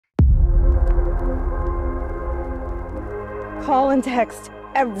call and text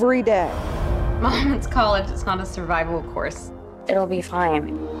every day. Mom, it's college. It's not a survival course. It'll be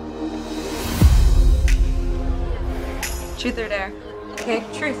fine. Truth or dare? Okay,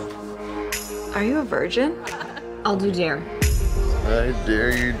 truth. Are you a virgin? I'll do dare. I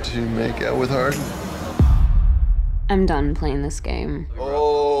dare you to make out with Harden. I'm done playing this game.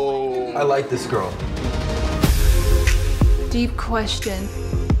 Oh. I like this girl. Deep question.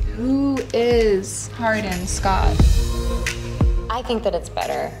 Who is Harden Scott? I think that it's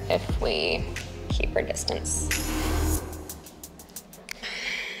better if we keep our distance.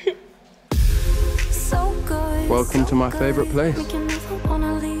 Welcome to my favorite place.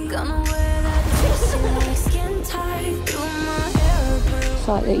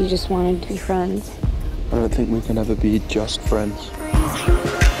 Thought that you just wanted to be friends. I don't think we can ever be just friends.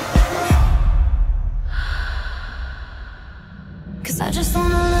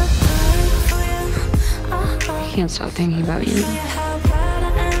 I can't stop thinking about you.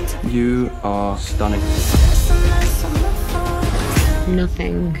 You are stunning.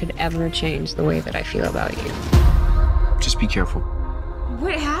 Nothing could ever change the way that I feel about you. Just be careful.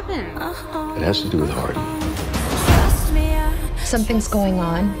 What happened? It has to do with Harden. Something's going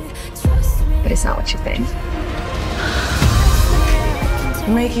on, but it's not what you think.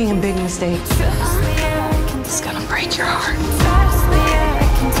 You're making a big mistake. It's gonna break your heart.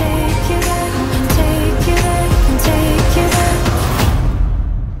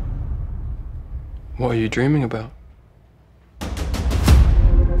 What are you dreaming about?